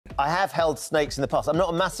I have held snakes in the past. I'm not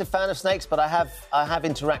a massive fan of snakes, but I have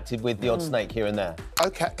interacted with the odd snake here and there.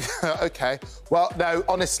 OK, OK. Well, no,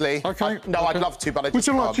 honestly... OK. I'd love to, but I just Would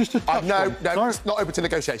you like can't. just to touch No, one? no, it's not open to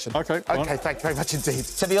negotiation. OK. OK, thank you very much indeed.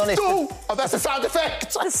 To be honest... Oh, that's a sound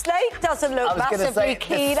effect! The snake doesn't look massively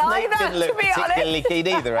keen either, didn't look to be particularly honest. keen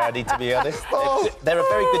either, Andy, to be honest. Oh. They're a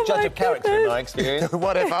very good judge of character in my experience.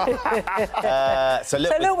 Whatever. So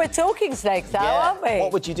look, we're talking snakes now, aren't we?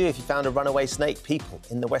 What would you do if you found a runaway snake? People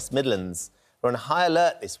in the West Midlands are on high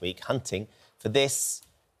alert this week, hunting for this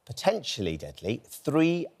potentially deadly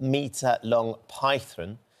 3-metre-long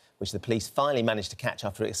python, which the police finally managed to catch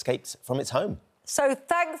after it escaped from its home. So,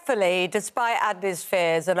 thankfully, despite Andy's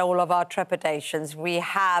fears and all of our trepidations, we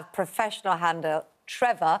have professional handler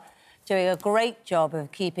Trevor doing a great job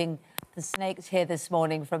of keeping the snakes here this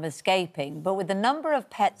morning from escaping. But with the number of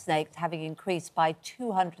pet snakes having increased by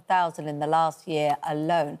 200,000 in the last year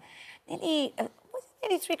alone, nearly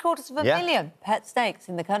 750,000 pet snakes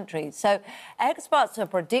in the country. So experts are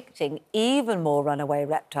predicting even more runaway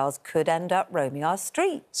reptiles could end up roaming our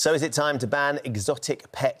streets. So is it time to ban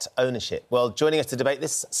exotic pet ownership? Well, joining us to debate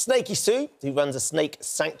this, Snakey Sue, who runs a snake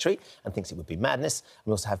sanctuary and thinks it would be madness.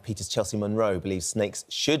 We also have Peter's Chelsea Munro, who believes snakes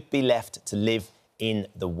should be left to live in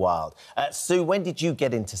the wild. Sue, when did you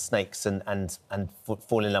get into snakes and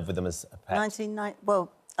fall in love with them as a pet? 1990.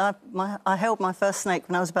 Well, I held my first snake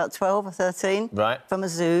when I was about 12 or 13. Right. From a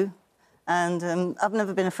zoo. And I've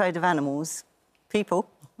never been afraid of animals. People.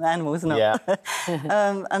 Animals, not. Yeah.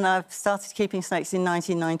 And I've started keeping snakes in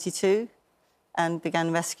 1992 and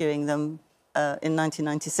began rescuing them in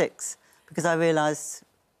 1996 because I realised...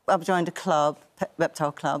 I've joined a club,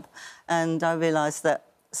 reptile club, and I realised that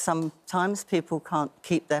sometimes people can't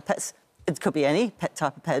keep their pets. It could be any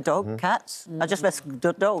type of pet, dog, cats. I just rescued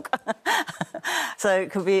a dog. So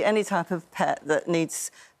it could be any type of pet that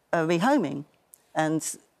needs rehoming. And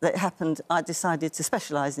that happened, I decided to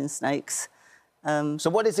specialise in snakes. So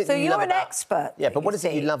what is it So you you're love an about... expert. Yeah, but what is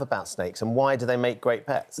it you love about snakes and why do they make great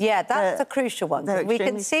pets? Yeah, that's a crucial one. We can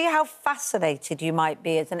extremely... see how fascinated you might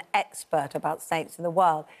be as an expert about snakes in the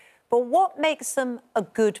wild. But what makes them a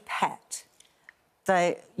good pet?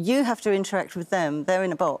 You have to interact with them. They're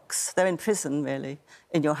in a box. They're in prison, really,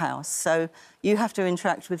 in your house. So you have to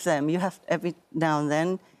interact with them. You have, every now and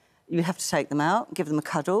then, you have to take them out, give them a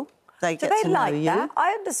cuddle. They get to know you. Do they like that?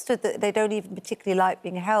 I understood that they don't even particularly like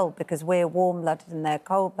being held because we're warm-blooded and they're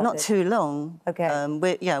cold-blooded. Not too long. OK.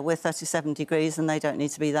 We're 37 degrees and they don't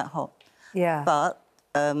need to be that hot. Yeah. But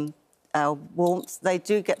our warmth, they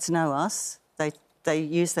do get to know us. They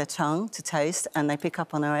use their tongue to taste and they pick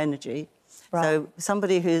up on our energy. Right. So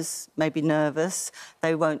somebody who's maybe nervous,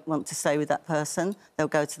 they won't want to stay with that person. They'll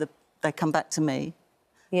go to they come back to me.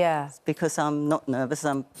 Yeah. Because I'm not nervous,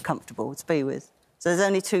 I'm comfortable to be with. So there's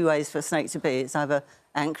only two ways for a snake to be. It's either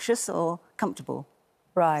anxious or comfortable.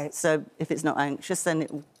 Right. So if it's not anxious,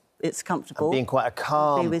 then it's comfortable. And being quite a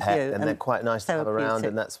calm pet, and they're quite nice to have around,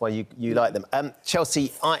 and that's why you like them.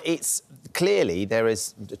 Chelsea, it's clearly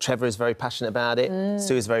Trevor is very passionate about it.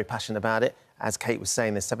 Sue is very passionate about it. As Kate was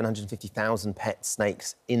saying, there's 750,000 pet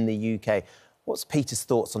snakes in the UK. What's Peter's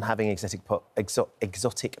thoughts on having exotic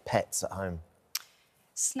pets at home?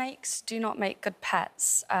 Snakes do not make good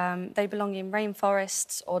pets. They belong in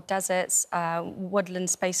rainforests or deserts,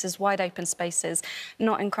 woodland spaces, wide open spaces,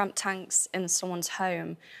 not in cramped tanks in someone's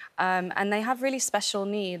home. And they have really special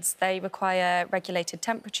needs. They require regulated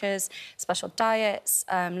temperatures, special diets,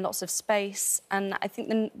 lots of space. And I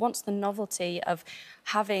think once the novelty of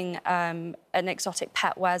having an exotic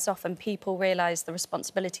pet wears off and people realise the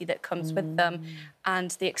responsibility that comes with them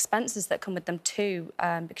and the expenses that come with them too,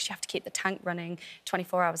 because you have to keep the tank running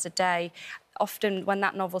 24 hours a day, often when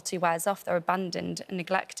that novelty wears off, they're abandoned and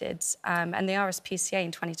neglected. And the RSPCA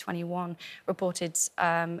in 2021 reported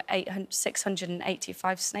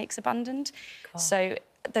 685 snakes abandoned. God. So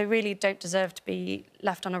they really don't deserve to be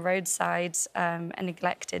left on a roadside and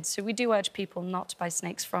neglected. So we do urge people not to buy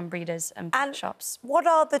snakes from breeders and pet shops. What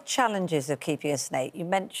are the challenges of keeping a snake? You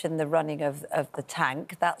mentioned the running of the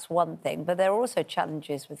tank. That's one thing. But there are also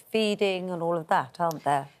challenges with feeding and all of that, aren't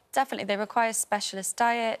there? Definitely, they require specialist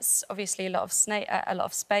diets, obviously a lot of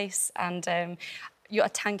space, and a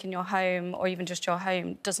tank in your home or even just your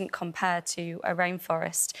home doesn't compare to a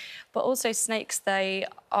rainforest. But also snakes, they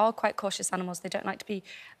are quite cautious animals. They don't like to be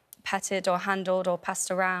petted or handled or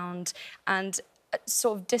passed around, and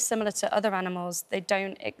sort of dissimilar to other animals. They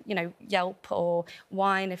don't, you know, yelp or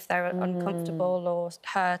whine if they're uncomfortable or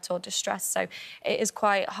hurt or distressed. So it is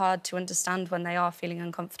quite hard to understand when they are feeling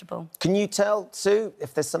uncomfortable. Can you tell, Sue,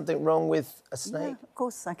 if there's something wrong with a snake? Yeah, of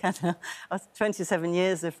course I can. 27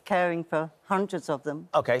 years of caring for hundreds of them.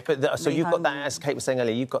 OK, but so you've got that, as Kate was saying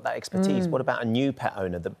earlier, you've got that expertise. What about a new pet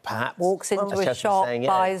owner that perhaps... walks into a shop,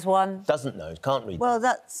 buys one? Doesn't know, can't read. Well,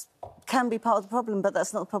 that can be part of the problem, but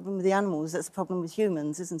that's not the problem with the animals. That's the problem with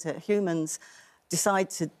humans, isn't it? Humans decide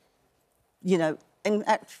to, you know... In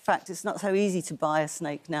fact, it's not so easy to buy a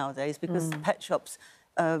snake nowadays because pet shops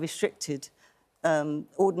are restricted.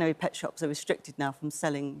 Ordinary pet shops are restricted now from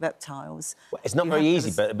selling reptiles. Well, it's not very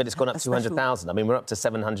easy, but it's gone up 200,000. I mean, we're up to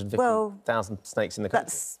 750,000 snakes in the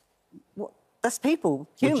country. That's people,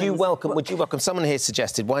 humans. Would you welcome? Someone here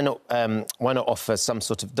suggested why not offer some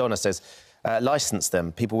sort of... Donna says, licence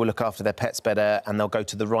them. People will look after their pets better and they'll go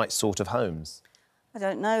to the right sort of homes. I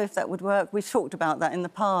don't know if that would work. We've talked about that in the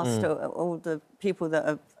past, all the people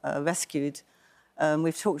that are rescued.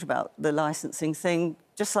 We've talked about the licensing thing,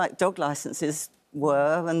 just like dog licences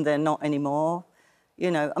were, and they're not anymore. You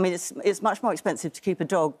know, I mean, it's much more expensive to keep a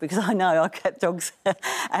dog, because I know I kept dogs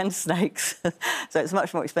and snakes. So it's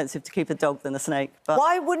much more expensive to keep a dog than a snake. But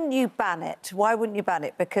why wouldn't you ban it? Why wouldn't you ban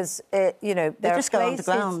it? Because, you know, there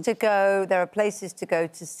are places to go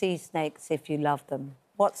to see snakes if you love them.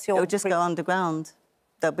 What's your... It would just go underground.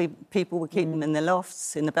 There'll be people will keep them in their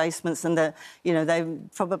lofts, in the basements, and you know, they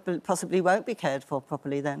possibly won't be cared for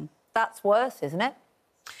properly then. That's worse, isn't it?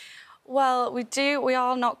 Well, we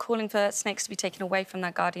are not calling for snakes to be taken away from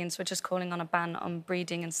their guardians. We're just calling on a ban on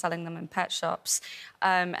breeding and selling them in pet shops.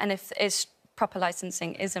 And if proper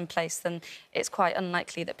licensing is in place, then it's quite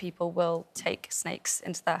unlikely that people will take snakes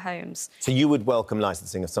into their homes. So you would welcome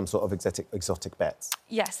licensing of some sort of exotic pets?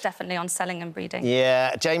 Yes, definitely, on selling and breeding.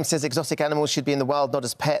 Yeah, James says exotic animals should be in the wild, not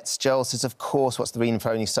as pets. Joel says, of course, what's the reason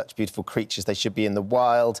for owning such beautiful creatures? They should be in the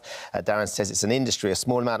wild. Darren says it's an industry. A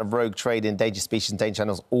small amount of rogue trade in endangered species and danger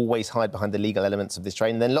animals always hide behind the legal elements of this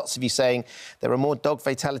trade. And then lots of you saying there are more dog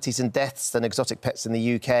fatalities and deaths than exotic pets in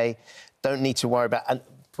the UK. Don't need to worry about... And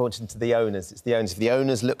pointing to the owners. It's the owners. If the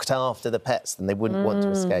owners looked after the pets, then they wouldn't want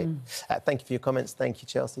to escape. Thank you for your comments. Thank you,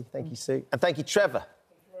 Chelsea. Thank you, Sue. And thank you, Trevor.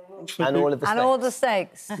 And all of the snakes. And all the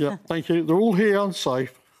snakes. Yeah, thank you. They're all here and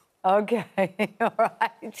safe. OK, all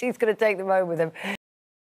right. She's going to take them home with him.